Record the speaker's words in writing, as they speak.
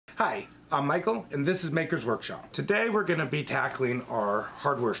Hi, I'm Michael and this is Maker's Workshop. Today we're going to be tackling our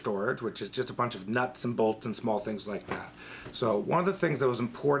hardware storage, which is just a bunch of nuts and bolts and small things like that. So one of the things that was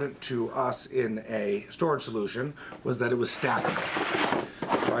important to us in a storage solution was that it was stackable.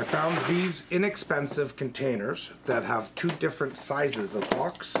 So I found these inexpensive containers that have two different sizes of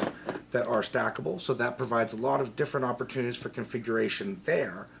box that are stackable, so that provides a lot of different opportunities for configuration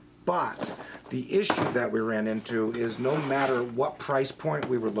there. But the issue that we ran into is no matter what price point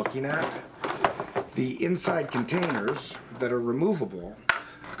we were looking at, the inside containers that are removable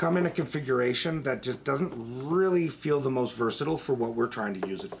come in a configuration that just doesn't really feel the most versatile for what we're trying to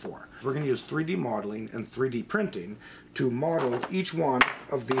use it for. We're going to use 3D modeling and 3D printing to model each one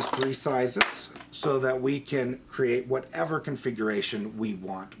of these three sizes so that we can create whatever configuration we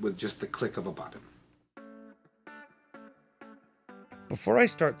want with just the click of a button. Before I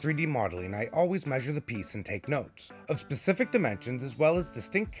start 3D modeling, I always measure the piece and take notes of specific dimensions as well as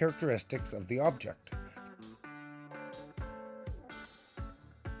distinct characteristics of the object.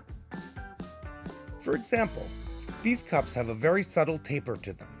 For example, these cups have a very subtle taper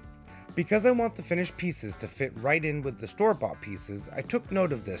to them. Because I want the finished pieces to fit right in with the store-bought pieces, I took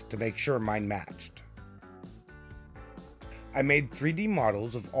note of this to make sure mine matched. I made 3D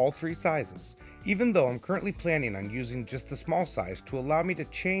models of all three sizes, even though I'm currently planning on using just the small size to allow me to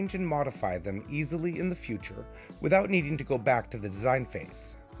change and modify them easily in the future without needing to go back to the design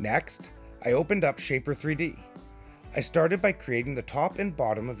phase. Next, I opened up Shaper 3D. I started by creating the top and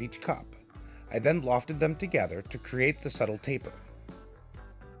bottom of each cup. I then lofted them together to create the subtle taper.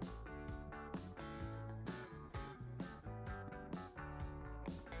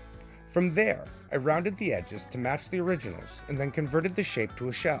 From there, I rounded the edges to match the originals and then converted the shape to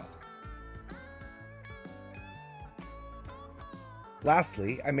a shell.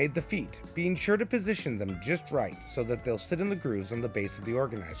 Lastly, I made the feet, being sure to position them just right so that they'll sit in the grooves on the base of the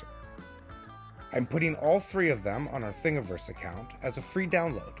organizer. I'm putting all three of them on our Thingiverse account as a free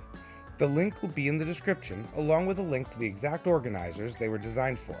download. The link will be in the description, along with a link to the exact organizers they were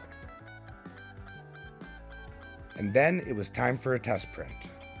designed for. And then it was time for a test print.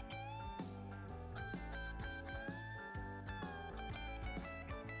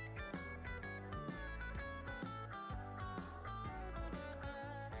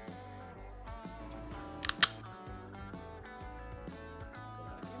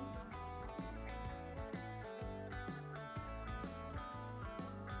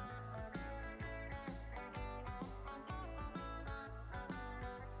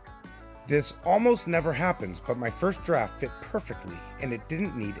 This almost never happens, but my first draft fit perfectly and it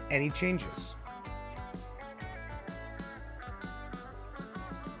didn't need any changes.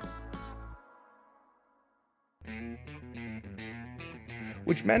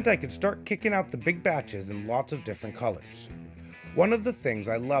 Which meant I could start kicking out the big batches in lots of different colors. One of the things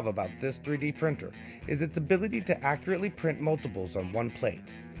I love about this 3D printer is its ability to accurately print multiples on one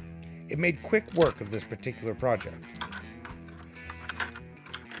plate. It made quick work of this particular project.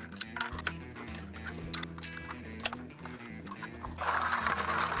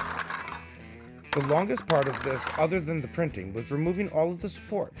 The longest part of this, other than the printing, was removing all of the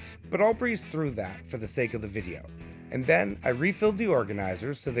supports, but I'll breeze through that for the sake of the video. And then I refilled the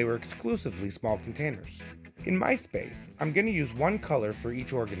organizers so they were exclusively small containers. In my space, I'm going to use one color for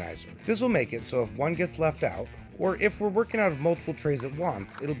each organizer. This will make it so if one gets left out, or if we're working out of multiple trays at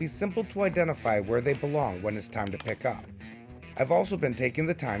once, it'll be simple to identify where they belong when it's time to pick up. I've also been taking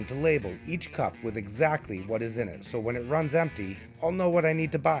the time to label each cup with exactly what is in it, so when it runs empty, I'll know what I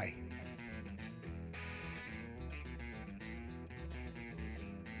need to buy.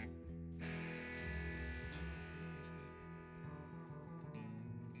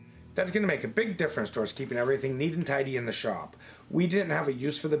 That's going to make a big difference towards keeping everything neat and tidy in the shop. We didn't have a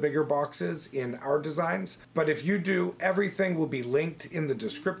use for the bigger boxes in our designs, but if you do, everything will be linked in the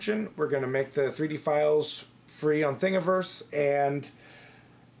description. We're going to make the 3D files free on Thingiverse, and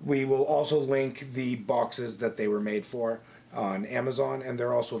we will also link the boxes that they were made for on Amazon, and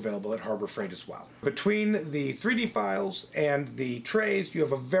they're also available at Harbor Freight as well. Between the 3D files and the trays, you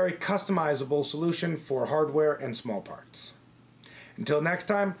have a very customizable solution for hardware and small parts. Until next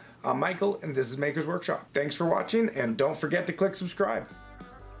time, I'm Michael, and this is Maker's Workshop. Thanks for watching, and don't forget to click subscribe.